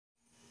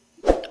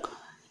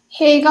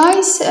Hey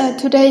guys,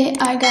 today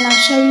I'm gonna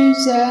show you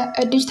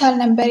the digital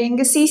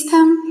numbering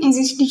system. In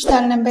this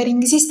digital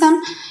numbering system,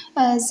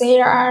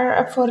 there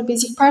are four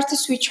basic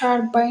parts which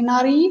are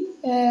binary.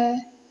 A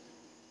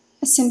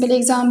simple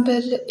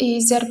example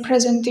is the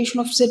representation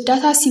of the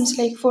data, seems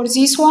like for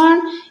this one,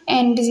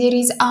 and there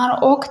is an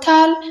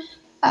octal,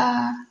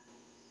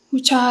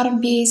 which are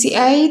base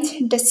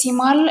 8,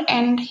 decimal,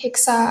 and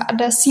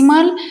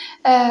hexadecimal.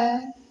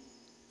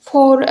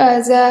 For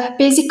the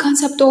basic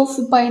concept of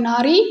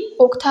binary,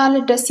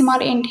 octal, decimal,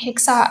 and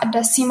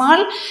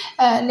hexadecimal,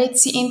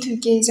 let's see in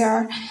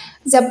together.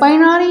 The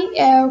binary,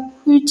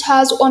 which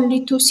has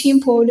only two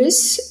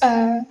symbols,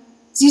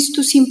 these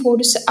two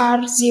symbols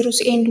are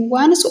zeros and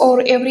ones,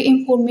 or every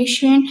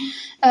information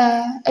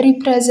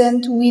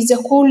represent with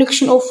a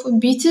collection of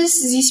bits.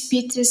 This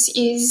bits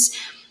is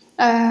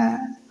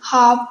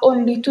have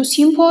only two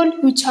symbols,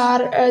 which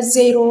are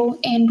 0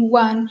 and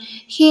 1.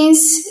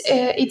 Hence,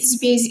 its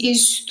base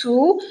is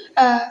 2.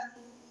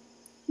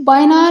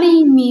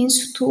 Binary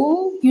means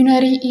 2,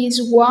 unary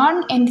is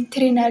 1, and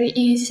ternary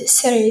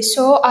is 3.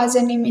 So, as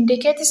the name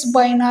indicates,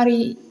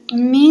 binary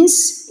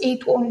means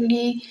it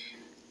only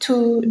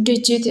 2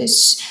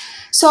 digits.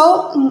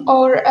 So,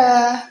 or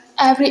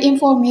every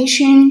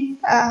information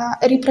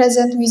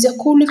represent with a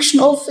collection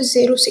of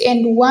zeros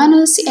and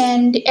ones,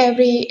 and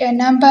every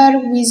number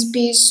with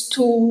base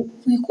 2,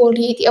 we call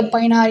it a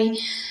binary.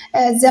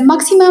 The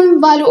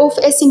maximum value of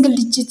a single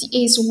digit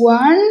is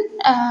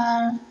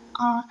 1.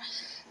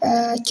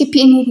 Keep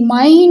in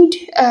mind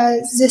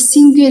the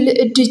single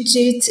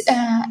digit,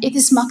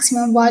 its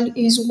maximum value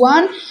is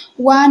 1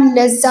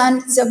 less than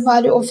the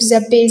value of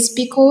the base,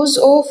 because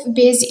of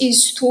base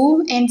is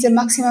 2 and the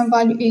maximum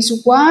value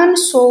is 1.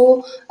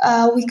 So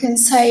we can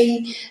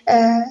say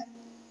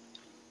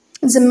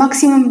the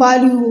maximum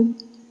value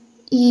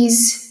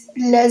is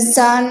less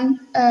than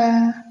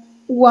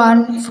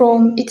 1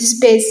 from its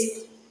base.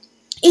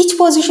 Each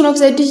position of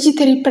the digit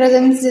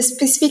represents the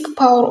specific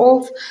power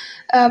of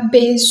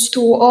base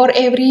 2, or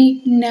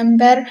every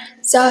number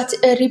that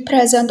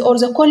represent, or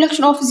the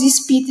collection of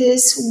these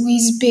bits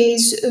with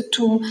base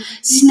 2.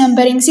 This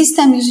numbering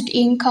system used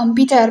in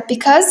computer,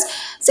 because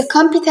the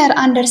computer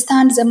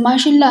understands the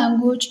machine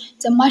language.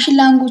 The machine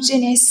language,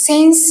 in a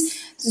sense,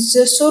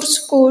 the source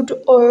code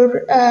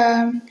or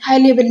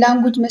high-level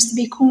language must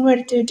be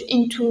converted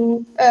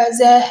into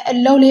the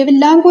low-level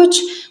language,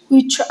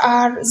 which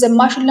are the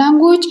machine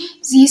language.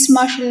 This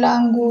machine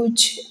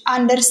language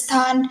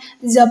understand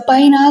the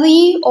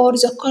binary, or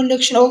the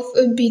collection of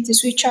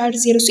bits, which are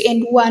zeros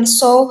and ones.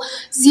 So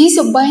this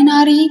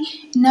binary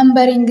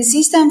numbering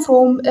system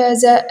from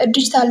the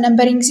digital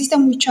numbering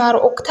system, which are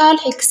octal,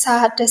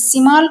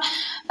 hexadecimal,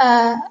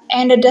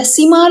 and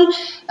decimal,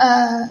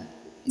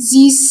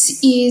 this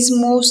is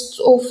most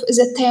of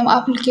the time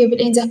applicable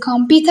in the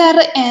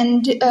computer,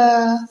 and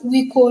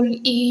we call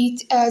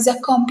it the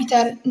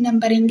computer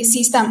numbering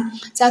system.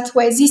 That's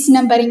why this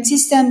numbering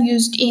system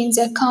used in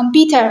the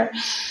computer.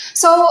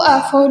 So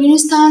for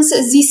instance,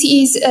 this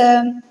is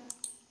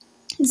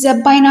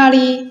the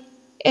binary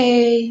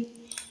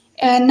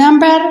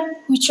number,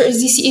 which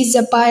this is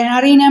the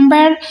binary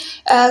number,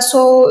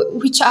 so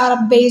which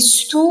are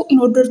base 2. In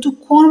order to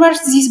convert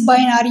this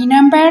binary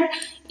number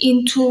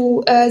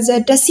into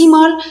the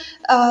decimal,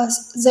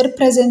 the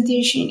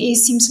representation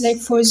is seems like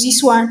for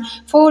this one.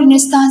 For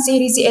instance,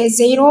 there is a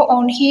 0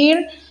 on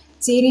here,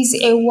 there is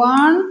a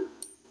 1,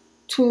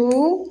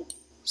 2,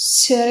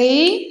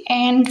 3,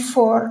 and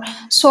 4.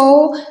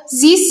 So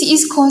this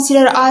is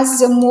considered as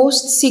the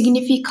most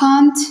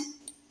significant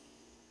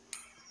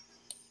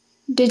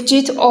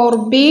digit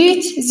or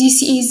bit.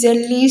 This is the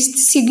least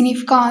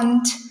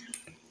significant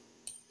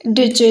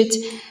digit.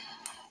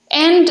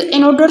 And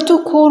in order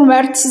to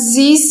convert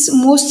this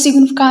most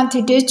significant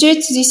digit,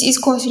 this is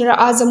considered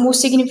as the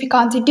most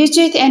significant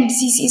digit, and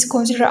this is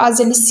considered as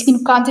the least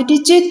significant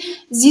digit.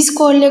 This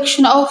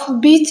collection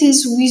of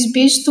bits with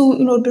base 2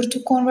 in order to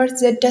convert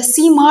the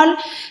decimal.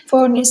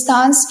 For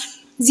instance,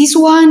 this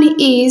one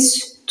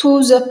is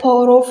to the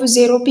power of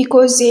 0,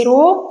 because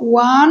 0,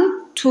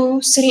 1,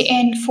 2, 3,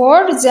 and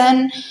 4.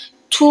 Then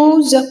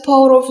to the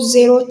power of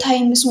 0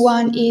 times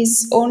 1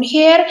 is on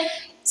here.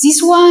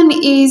 This one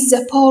is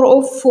the power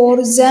of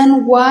 4,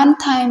 then 1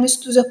 times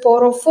to the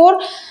power of 4.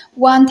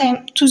 1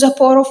 time to the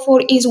power of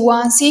 4 is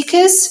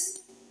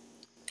 1/6.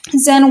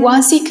 Then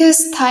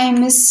 1/6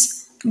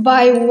 times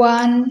by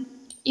 1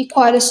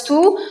 equals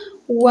to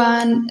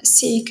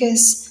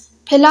 1/6,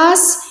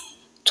 plus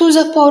to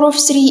the power of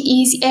 3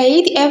 is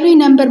 8. Every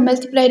number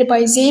multiplied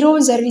by 0,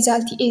 the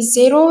result is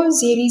 0.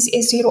 There is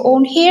a 0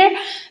 on here.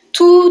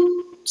 2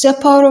 the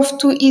power of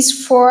 2 is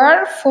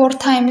 4. 4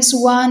 times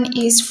 1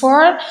 is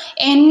 4.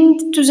 And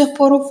to the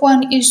power of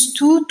 1 is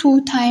 2.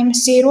 2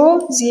 times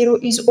 0. 0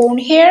 is on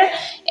here.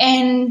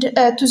 And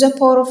to the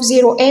power of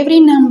 0, every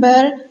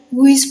number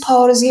with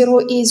power 0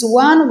 is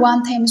 1.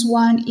 1 times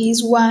 1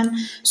 is 1.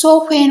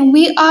 So when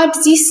we add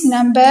this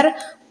number,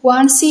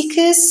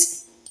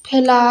 1/6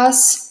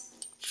 plus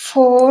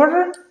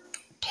 4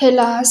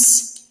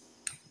 plus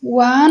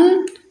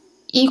 1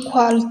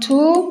 equal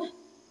to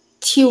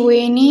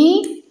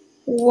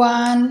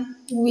 21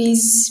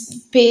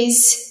 with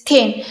base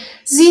 10.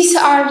 These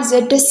are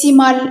the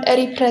decimal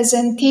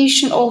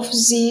representation of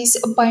this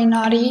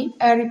binary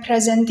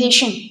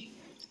representation.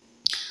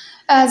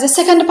 The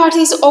second part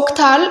is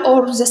octal,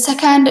 or the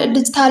second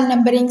digital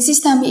numbering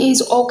system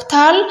is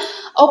octal.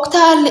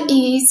 Octal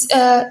is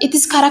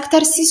its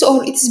characteristics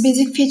or its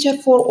basic feature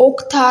for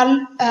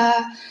octal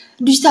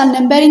digital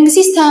numbering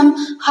system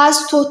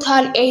has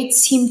total 8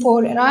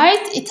 symbols,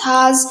 right? It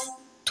has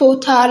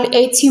total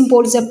 8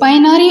 symbols. The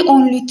binary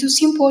only 2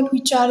 symbols,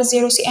 which are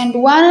zeros and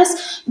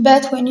ones.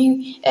 But when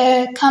you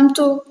come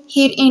to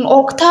here in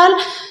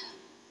octal,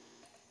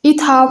 it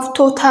have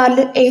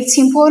total 8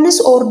 symbols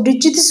or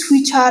digits,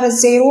 which are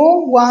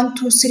 0, 1,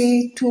 2,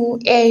 3 to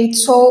 8.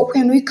 So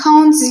when we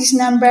count this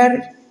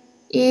number,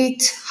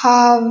 it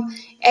have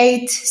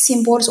 8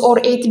 symbols or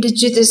 8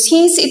 digits.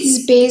 Hence it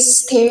is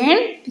base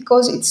 10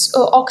 because it's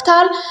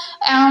octal.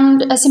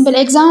 And a simple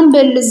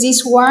example,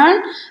 this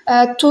one,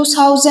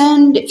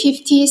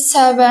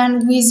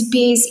 2057 with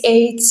base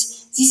 8.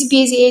 This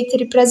base 8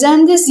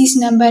 represents this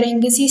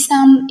numbering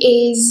system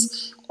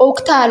is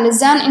octal.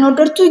 Then in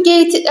order to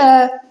get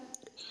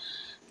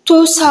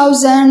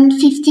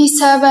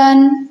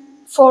 2057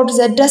 for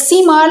the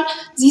decimal,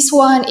 this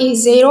one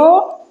is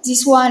 0,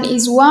 this one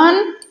is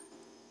 1,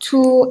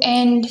 2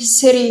 and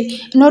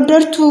 3. In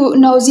order to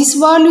know this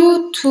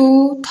value,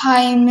 2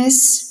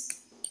 times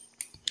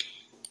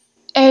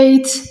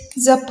 8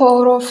 the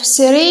power of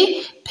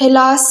 3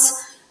 plus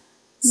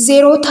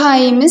 0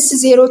 times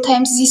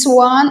this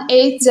one,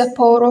 8 the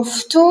power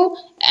of 2,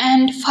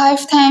 and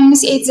 5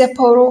 times 8 the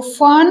power of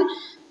 1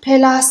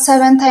 plus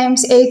 7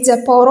 times 8 the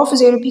power of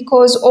 0,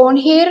 because on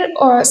here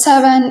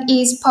 7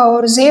 is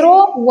power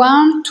 0,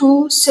 1,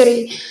 2,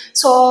 3.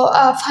 So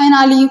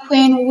finally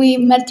when we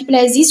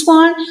multiply this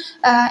one,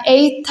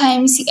 8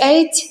 times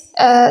 8,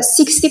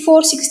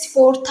 64,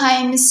 64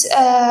 times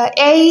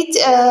 8,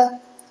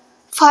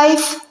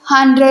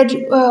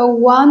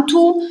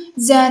 512,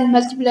 then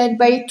multiplied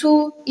by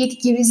 2, it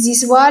gives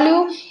this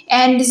value,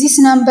 and this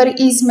number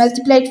is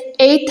multiplied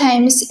 8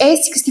 times 8,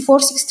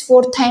 64,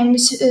 64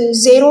 times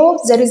 0,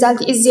 the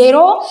result is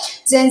 0,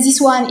 then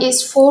this one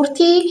is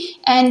 40,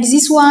 and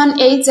this one,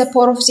 8 the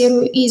power of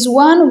 0 is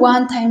 1,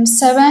 1 times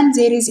 7,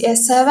 there is a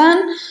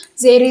 7,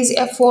 there is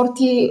a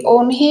 40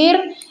 on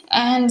here,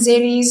 and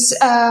there is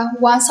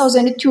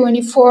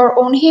 1024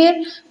 on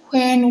here.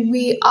 When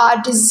we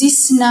add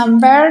this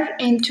number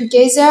in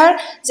together,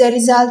 the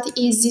result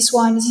is this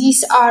one.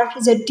 These are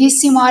the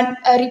decimal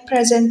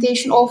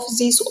representation of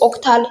this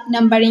octal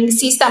numbering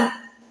system.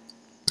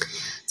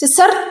 The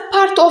third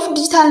part of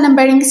digital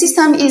numbering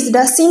system is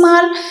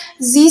decimal.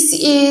 This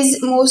is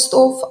most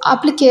of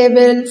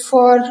applicable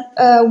for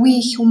we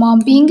human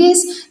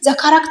beings. The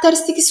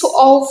characteristics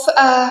of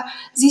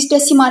this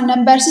decimal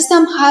number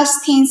system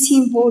has 10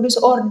 symbols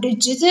or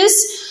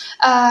digits.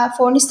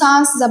 For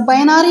instance, the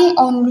binary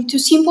only 2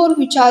 symbols,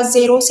 which are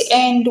zeros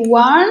and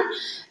 1.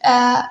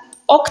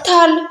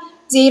 Octal,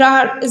 there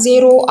are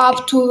 0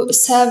 up to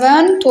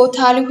 7.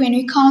 Total, when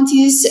we count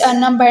this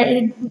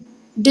number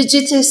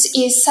digits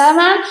is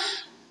 7.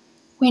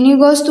 When you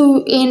go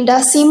to in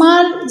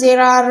decimal,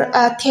 there are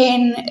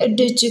 10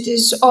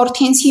 digits or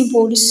 10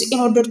 symbols in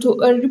order to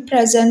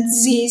represent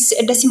this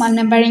decimal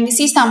numbering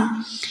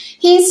system.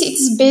 Hence,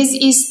 its base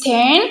is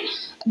 10,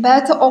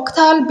 but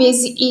octal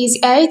base is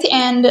 8,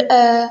 and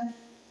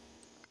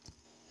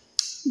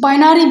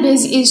binary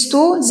base is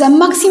 2. The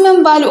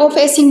maximum value of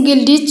a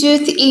single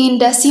digit in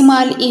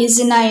decimal is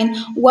 9,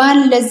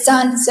 1 less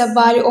than the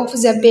value of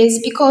the base,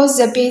 because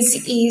the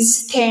base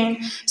is 10.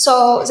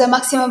 So the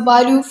maximum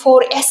value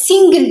for a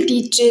single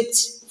digit,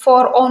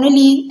 for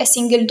only a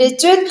single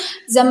digit,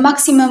 the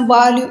maximum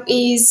value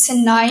is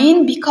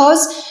 9,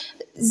 because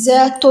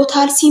the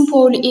total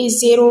symbol is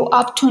 0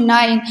 up to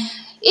 9.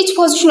 Each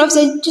position of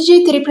the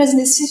digit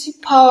represents the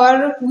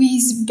power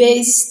with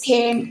base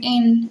 10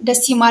 in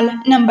decimal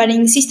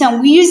numbering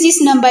system. We use this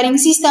numbering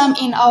system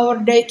in our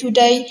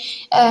day-to-day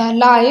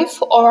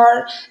life,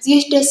 or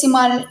this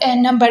decimal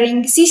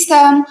numbering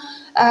system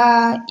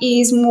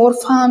is more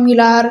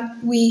familiar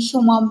with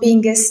human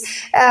beings.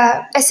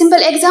 A simple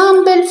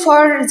example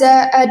for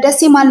the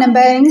decimal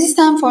numbering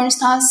system, for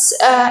instance,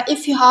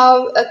 if you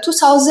have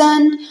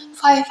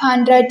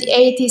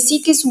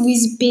 2586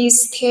 with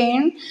base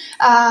 10,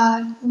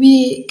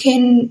 we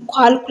can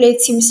calculate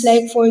things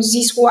like for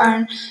this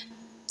one.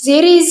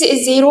 There is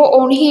a 0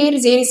 on here,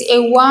 there is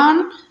a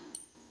 1,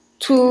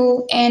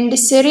 2, and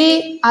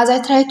 3. As I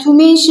tried to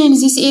mention,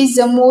 this is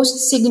the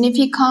most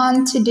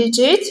significant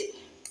digit.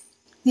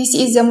 This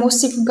is the most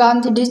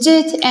significant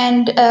digit,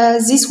 and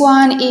this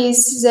one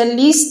is the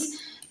least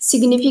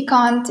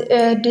significant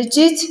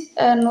digit,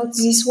 not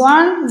this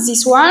one,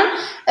 this one.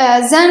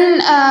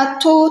 Then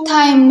 2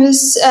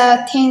 times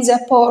 10 the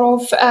power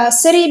of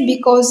 3,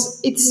 because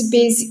its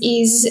base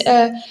is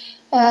 10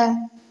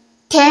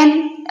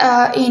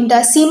 in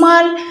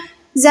decimal.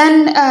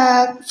 Then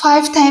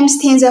 5 times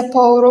 10 the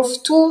power of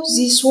 2,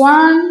 this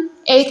one.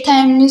 8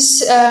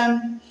 times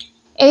 8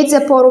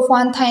 the power of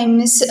 1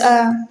 times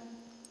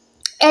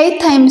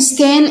 8 times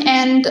 10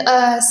 and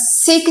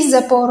 6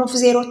 the power of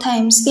 0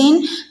 times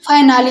 10.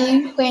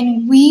 Finally,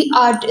 when we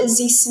add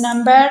this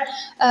number,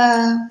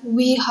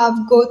 we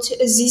have got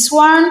this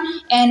one,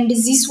 and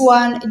this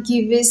one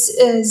gives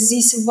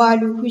this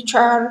value, which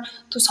are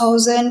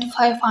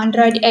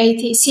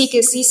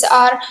 2586. These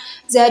are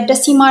the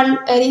decimal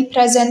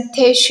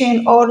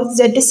representation or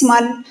the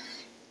decimal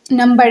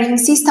numbering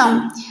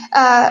system.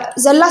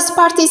 The last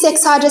part is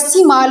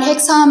hexadecimal.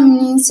 Hexa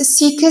means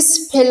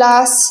 6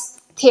 plus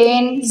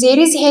 10. There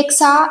is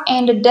hexa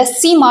and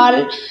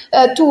decimal,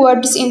 two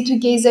words in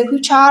together,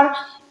 which are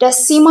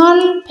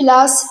decimal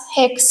plus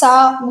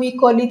hexa. We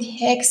call it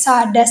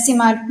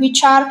hexadecimal,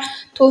 which are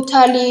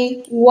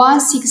totally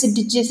 16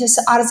 digits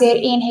are there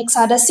in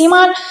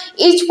hexadecimal.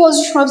 Each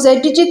position of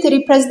the digit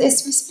represents a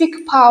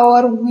specific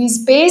power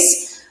with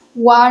base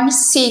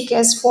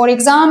 1/6. For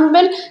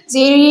example,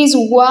 there is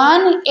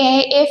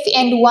 1AF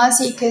and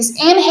 1/6.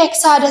 In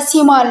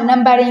hexadecimal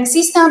numbering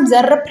system,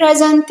 the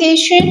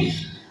representation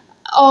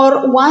or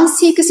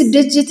 1/6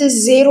 digit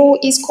 0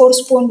 is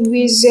correspond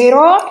with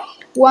 0,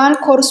 1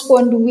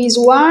 correspond with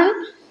 1,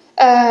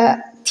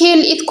 till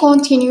it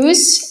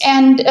continues,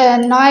 and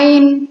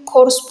 9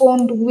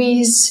 correspond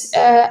with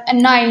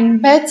 9,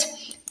 but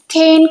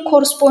 10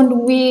 correspond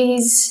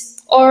with,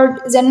 or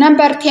the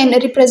number 10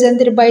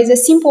 represented by the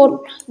symbol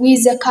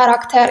with the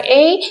character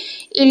A,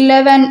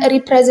 11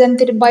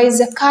 represented by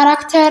the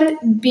character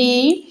B,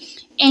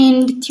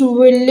 and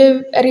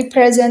 12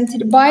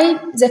 represented by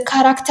the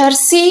character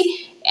C,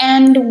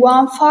 and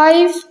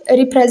 15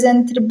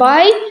 represented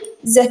by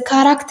the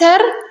character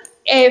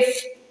F.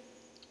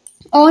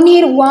 On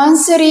here,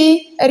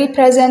 13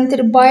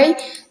 represented by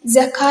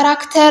the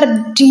character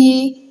D,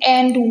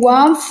 and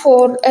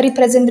 14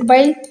 represented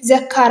by the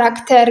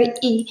character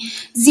E.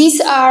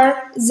 These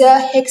are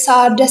the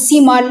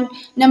hexadecimal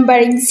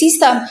numbering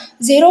system.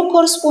 0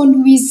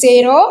 correspond with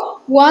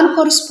 0, 1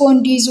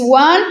 correspond with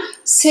 1,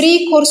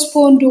 3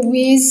 correspond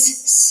with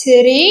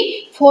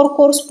 3, 4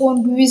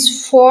 correspond with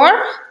 4,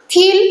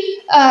 till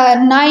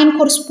 9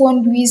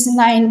 correspond with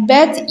 9.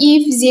 But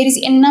if there is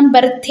a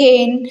number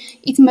 10,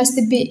 it must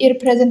be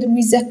represented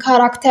with the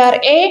character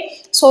A.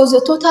 So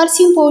the total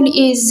symbol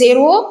is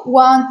 0,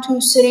 1, 2,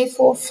 3,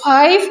 4,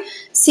 5,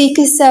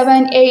 6,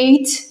 7,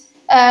 8,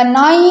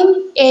 9,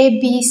 A,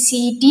 B,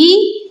 C, D,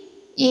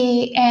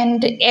 E,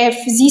 and F.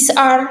 These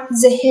are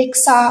the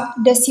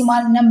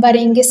hexadecimal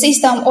numbering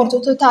system, or the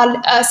total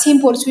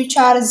symbols, which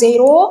are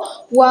 0,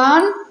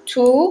 1,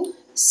 2,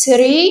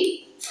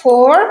 3,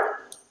 4,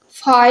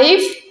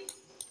 5,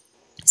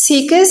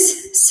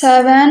 6,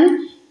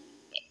 7,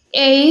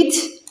 8,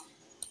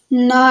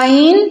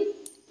 9,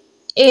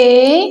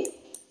 A,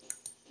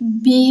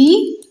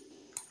 B,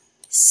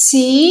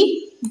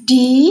 C,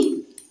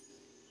 D,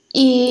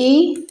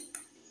 E,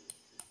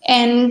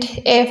 and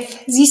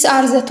F. These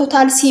are the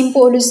total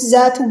symbols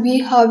that we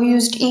have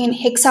used in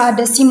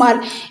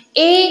hexadecimal.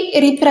 A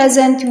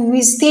represent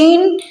with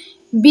 10,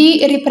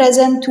 B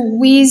represent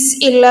with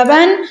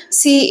 11,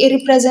 C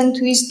represent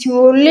with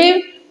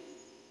 12,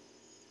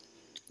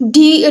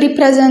 D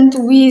represent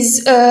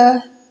with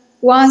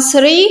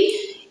 1/3,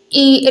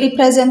 E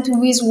represent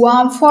with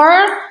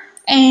 1/4,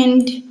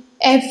 and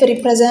F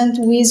represent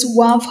with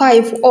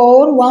 1/5,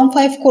 or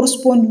 1/5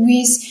 correspond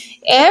with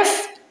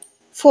F,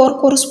 4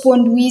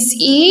 correspond with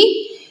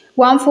E,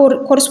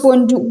 1/4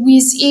 correspond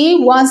with E,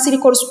 1/3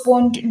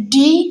 correspond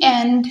D,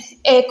 and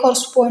A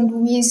correspond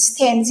with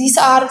 10. These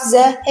are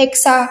the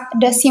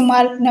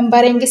hexadecimal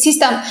numbering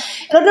system.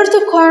 In order to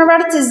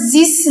convert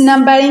this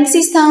numbering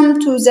system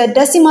to the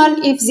decimal,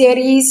 if there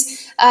is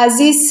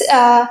this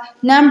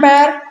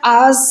number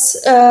as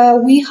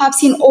we have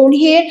seen on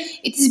here,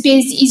 its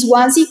base is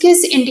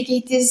 1/6,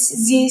 indicates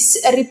this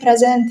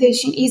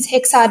representation is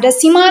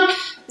hexadecimal.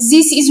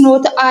 This is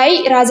not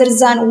I rather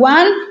than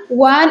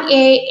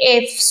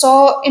 1AF. So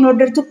in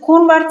order to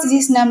convert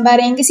this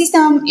numbering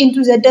system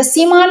into the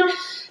decimal,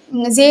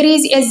 there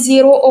is a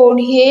 0 on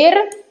here,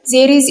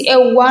 there is a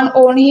 1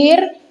 on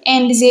here,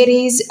 and there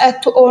is a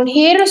 2 on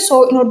here.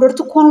 So in order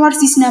to convert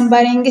this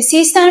numbering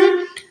system,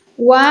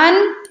 1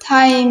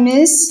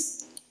 times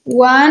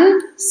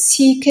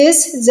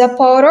 1/6, the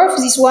power of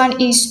this one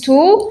is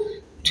 2,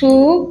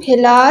 2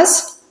 plus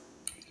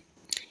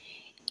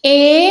A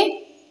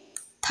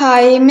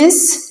times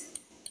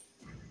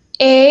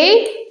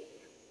A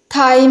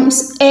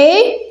times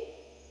A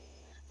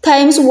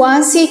times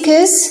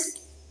 1/6,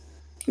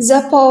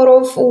 the power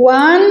of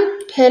 1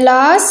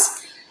 plus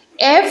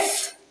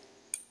F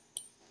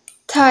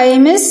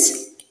times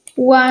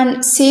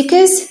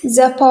 1/6,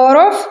 the power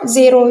of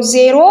 0,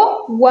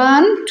 0,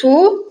 1,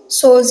 2,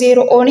 so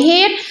 0 on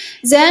here.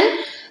 Then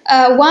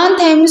 1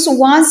 times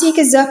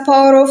 1/6, the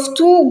power of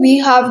 2, we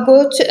have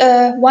got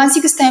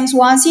 1/6 times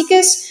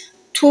 1/6,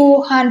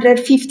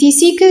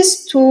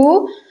 256,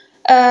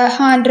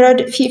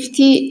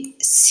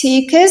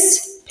 256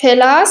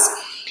 plus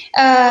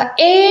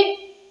A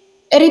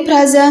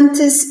represents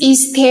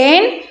is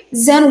 10,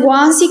 then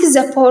 1/6,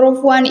 the power of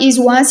 1 is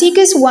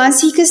 1/6,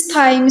 1/6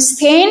 times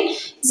 10,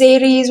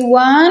 there is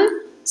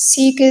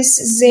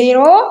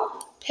 160,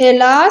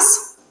 plus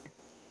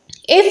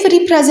if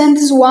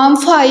represents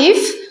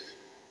 1/5,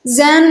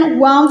 then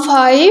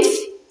 1/5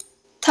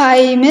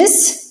 times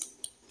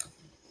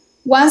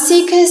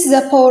 1/6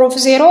 the power of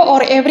 0,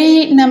 or every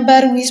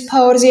number with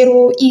power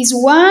 0 is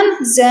 1,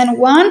 then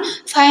 1.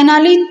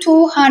 Finally,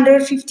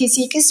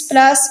 256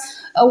 plus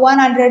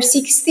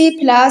 160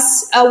 plus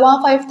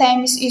 1/5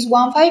 times is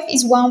 1/5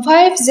 is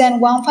 1/5, then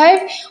 1/5.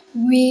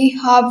 We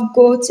have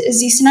got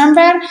this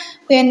number.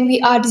 When we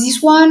add this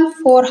one,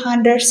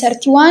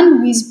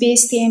 431 with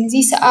base 10.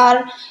 These are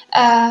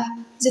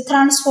the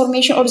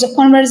transformation or the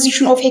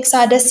conversion of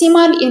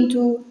hexadecimal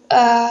into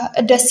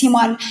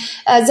decimal.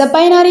 The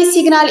binary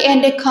signal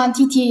and the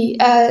quantity.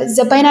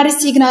 The binary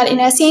signal, in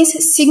a sense,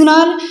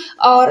 signal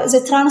or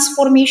the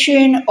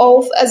transformation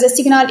of the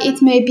signal. It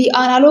may be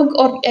analog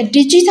or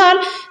digital.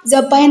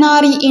 The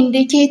binary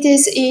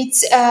indicates it's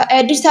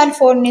digital.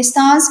 For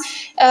instance,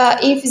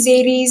 if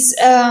there is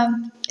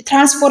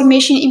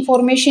transformation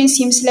information,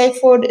 seems like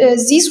for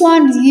this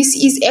one, this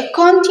is a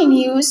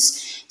continuous,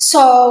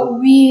 so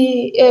we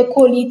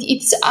call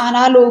it's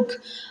analog,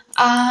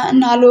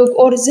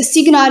 or the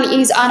signal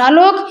is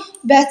analog,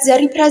 but the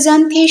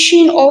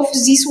representation of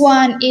this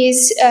one is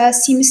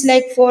seems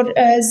like for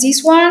this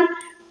one.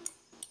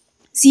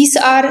 These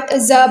are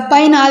the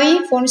binary.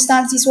 For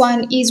instance, this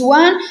one is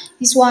 1,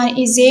 this one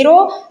is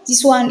 0,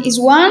 this one is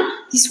 1,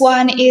 this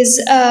one is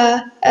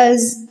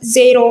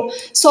 0.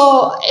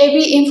 So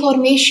every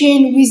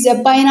information with the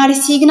binary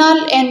signal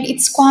and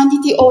its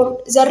quantity or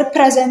the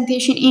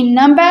representation in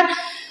number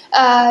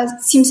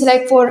seems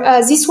like for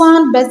this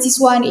one, but this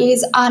one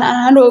is an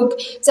analog.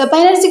 The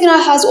binary signal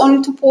has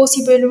only two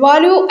possible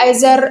value,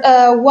 either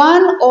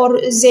 1 or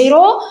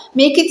 0.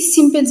 Make it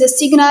simple, the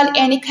signal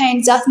any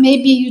kind that may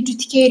be used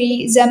to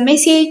carry the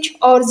message,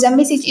 or the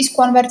message is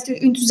converted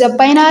into the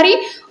binary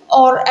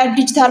or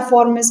digital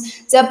forms.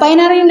 The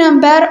binary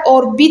number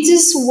or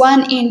bits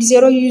 1 and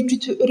 0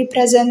 used to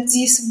represent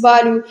this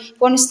value.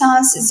 For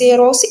instance,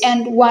 zeros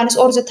and ones,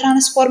 or the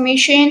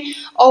transformation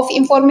of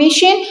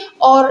information,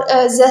 or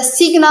the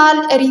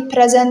signal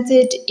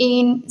represented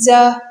in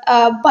the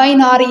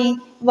binary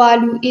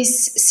value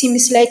is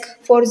seems like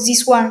for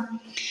this one.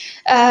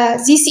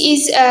 This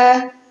is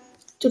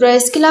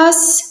today's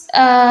class.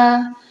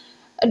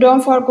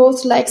 Don't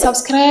forget to like,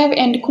 subscribe,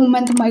 and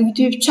comment my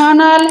YouTube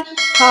channel.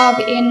 Have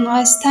a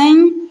nice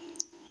time.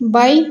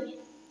 Bye.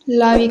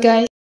 Love you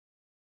guys.